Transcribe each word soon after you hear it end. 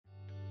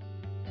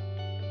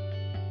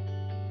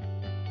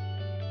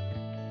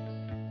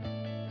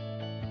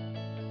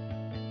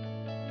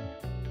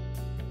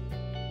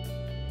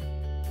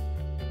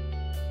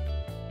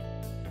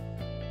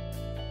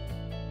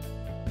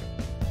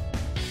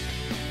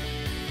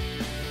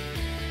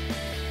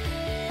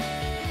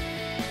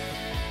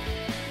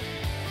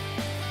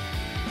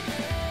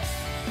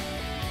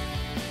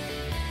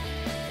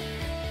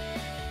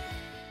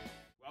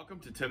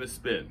Tennis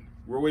Spin,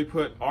 where we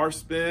put our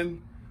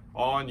spin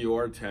on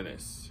your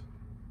tennis.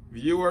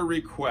 Viewer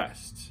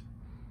request.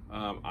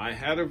 I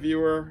had a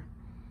viewer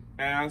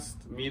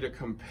asked me to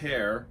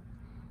compare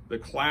the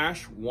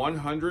Clash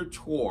 100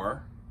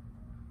 Tour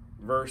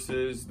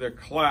versus the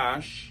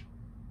Clash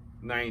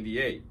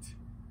 98.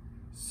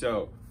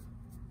 So,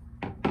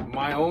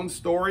 my own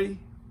story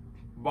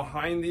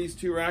behind these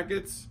two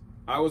rackets,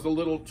 I was a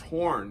little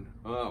torn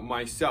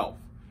myself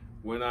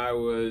when I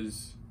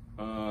was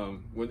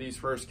when these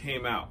first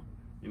came out.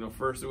 You know,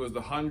 first it was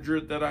the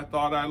 100 that I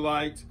thought I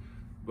liked,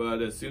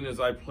 but as soon as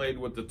I played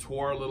with the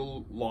Tour a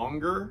little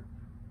longer,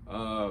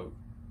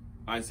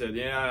 I said,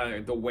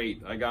 yeah, the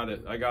weight, I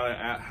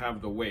gotta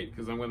have the weight,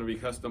 because I'm going to be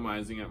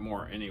customizing it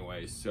more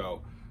anyway.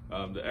 So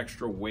the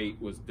extra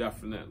weight was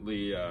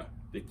definitely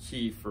the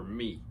key for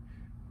me.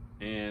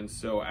 And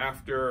so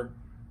after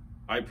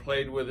I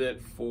played with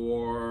it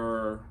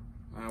for,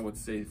 I would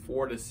say,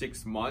 4 to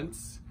 6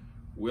 months,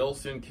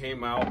 Wilson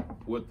came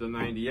out with the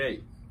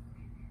 98,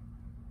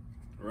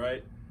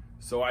 right?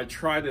 So I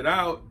tried it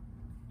out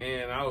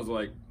and I was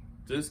like,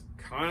 this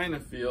kind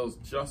of feels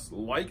just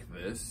like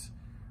this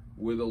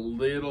with a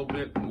little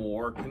bit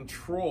more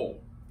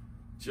control.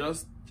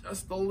 Just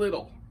a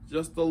little.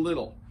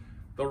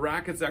 The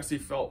rackets actually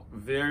felt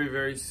very,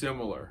 very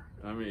similar.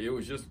 I mean, it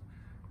was just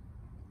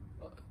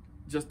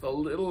a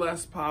little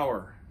less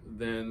power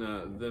than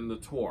the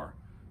Tour.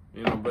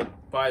 You know,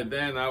 but by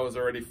then I was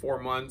already 4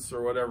 months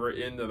or whatever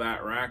into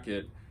that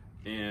racket,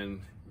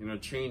 and you know,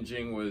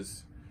 changing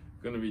was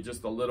going to be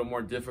just a little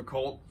more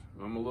difficult.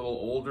 I'm a little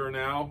older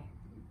now.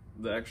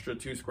 The extra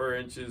 2 square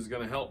inches is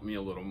going to help me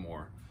a little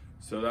more.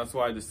 So that's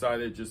why I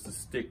decided just to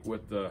stick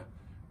with the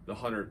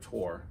 100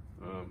 Tour,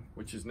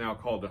 which is now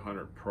called the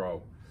 100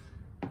 Pro,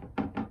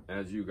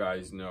 as you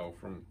guys know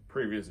from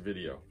previous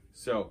video.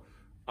 So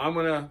I'm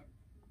going to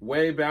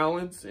weigh,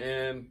 balance,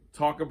 and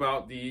talk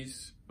about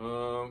these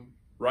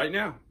right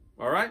now.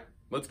 All right,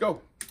 let's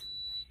go.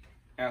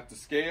 At the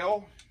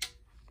scale.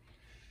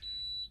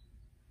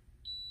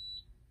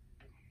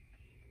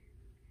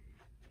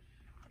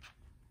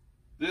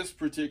 This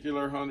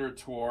particular 100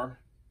 Tour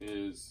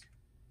is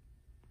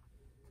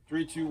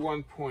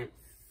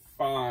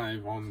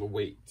 321.5 on the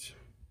weight.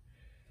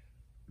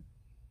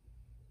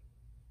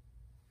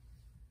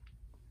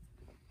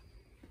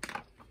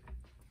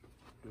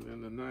 And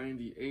then the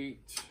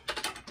 98.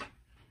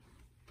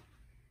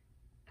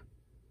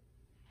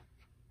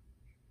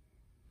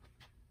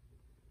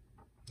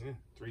 Yeah,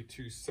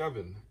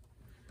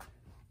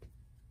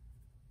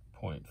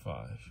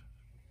 327.5.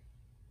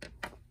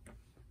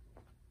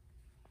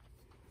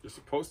 You're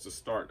supposed to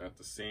start at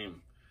the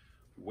same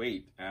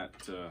weight at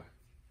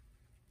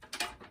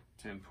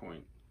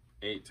 10.8,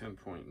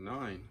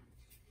 10.9.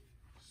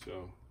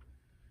 So,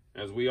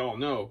 as we all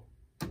know,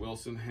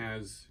 Wilson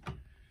has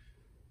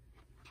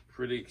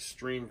pretty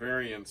extreme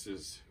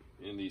variances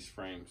in these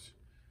frames.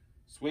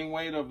 Swing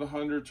weight of the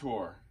 100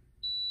 Tour.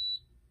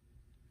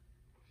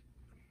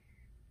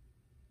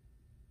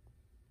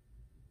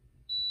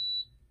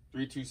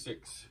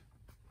 .326.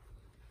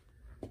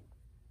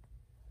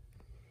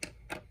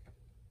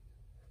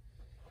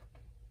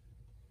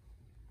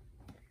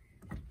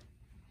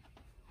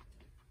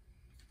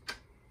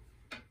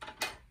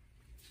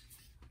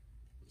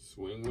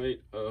 Swing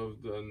weight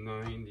of the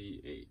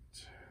 98.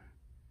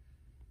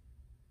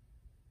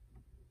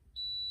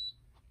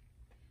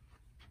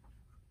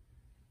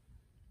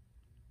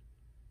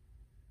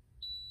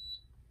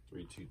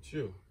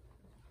 .322.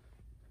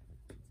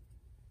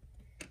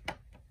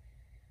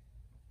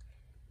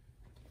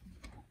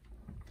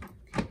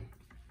 Okay. All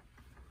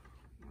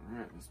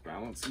right, let's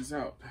balance these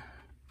out.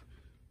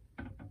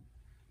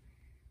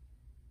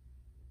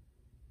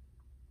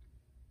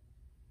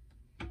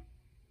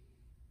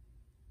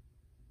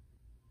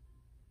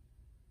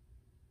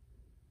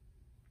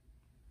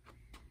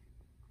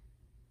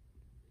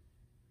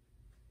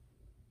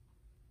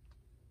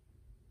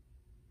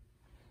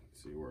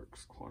 See where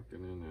it's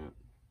clocking in at.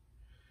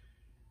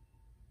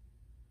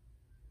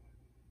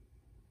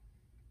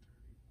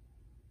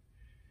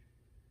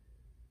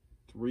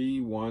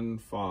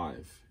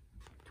 .315,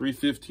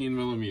 315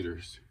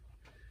 millimeters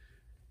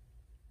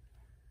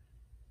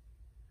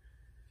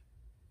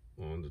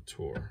on the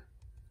Tour.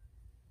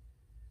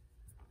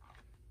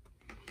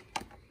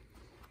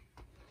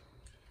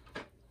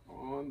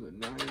 On the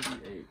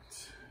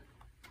 98,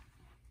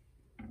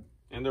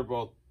 and they're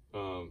both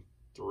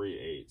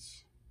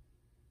 3/8.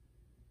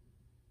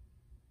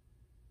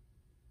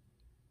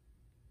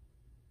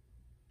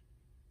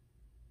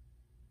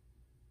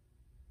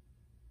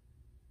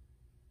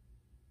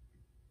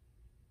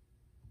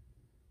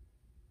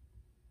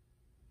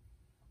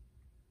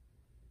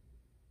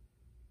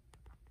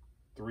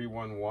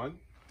 .311,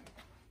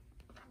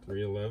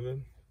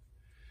 311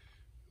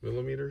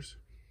 millimeters.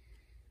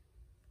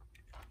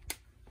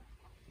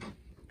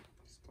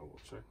 Let's double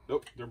check.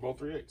 Nope, they're both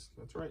 3/8.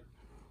 That's right.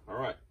 All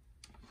right.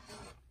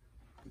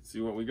 Let's see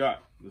what we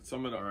got. Let's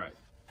sum it. All right.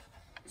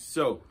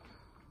 So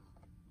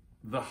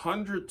the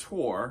 100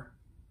 Tour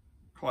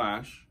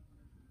Clash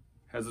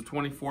has a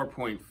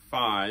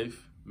 24.5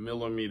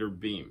 millimeter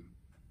beam.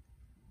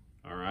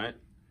 All right.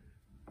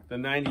 The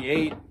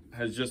 98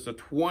 has just a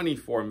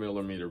 24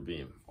 millimeter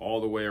beam all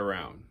the way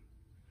around.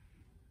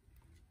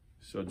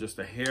 So just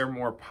a hair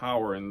more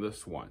power in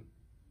this one.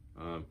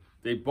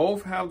 They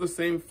both have the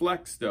same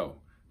flex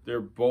though.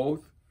 They're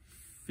both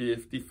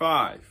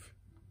 55.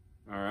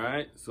 All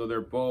right. So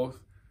they're both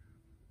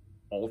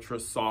ultra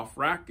soft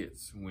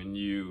rackets when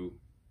you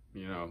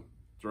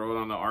throw it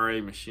on the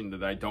RA machine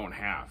that I don't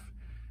have.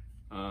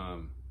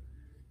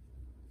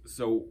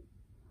 So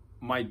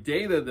my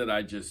data that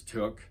I just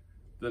took,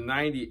 the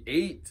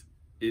 98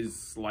 is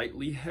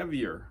slightly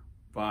heavier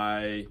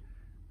by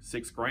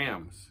 6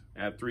 grams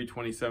at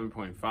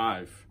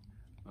 327.5.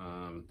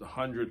 The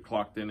 100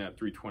 clocked in at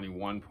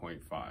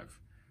 321.5.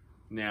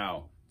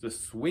 Now, the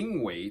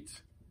swing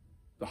weight,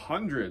 the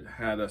 100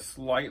 had a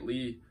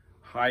slightly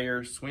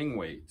higher swing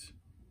weight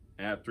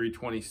at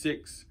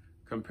 326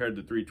 compared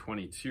to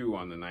 322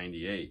 on the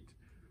 98.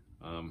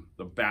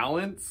 The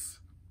balance,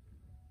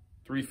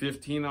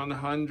 315 on the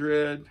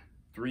 100,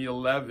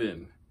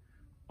 311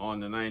 on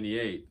the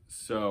 98.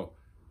 So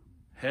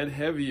head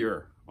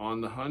heavier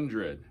on the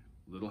 100,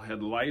 little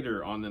head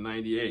lighter on the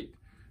 98.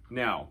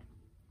 Now,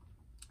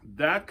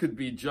 that could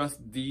be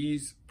just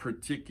these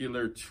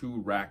particular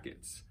 2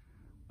 rackets.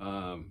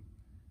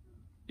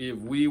 If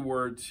we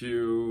were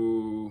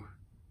to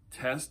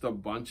test a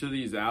bunch of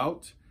these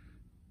out,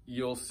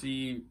 you'll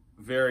see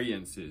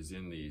variances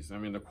in these. I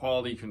mean, the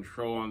quality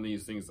control on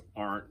these things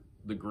aren't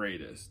the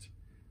greatest.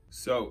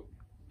 So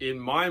in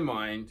my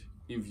mind,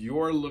 if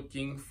you're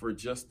looking for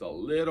just a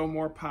little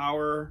more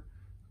power,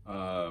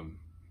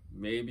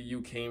 maybe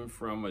you came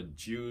from a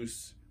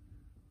Juice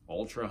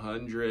Ultra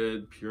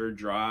 100, Pure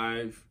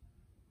Drive,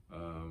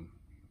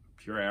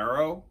 Pure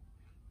Aero,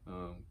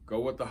 go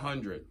with the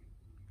 100.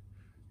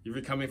 If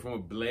you're coming from a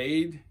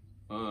Blade,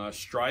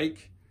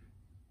 Strike,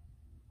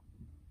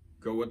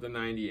 go with the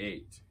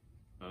 98.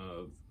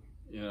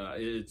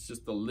 It's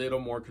just a little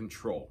more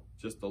control,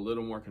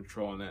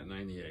 on that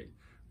 98.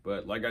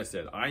 But like I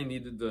said, I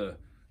needed the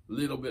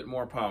little bit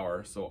more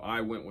power, so I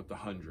went with the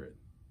 100.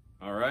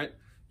 All right.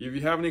 If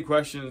you have any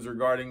questions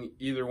regarding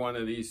either one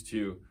of these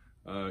two,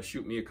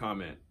 shoot me a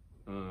comment.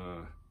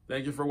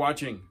 Thank you for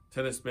watching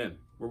Tennis Spin,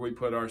 where we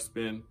put our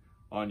spin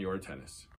on your tennis.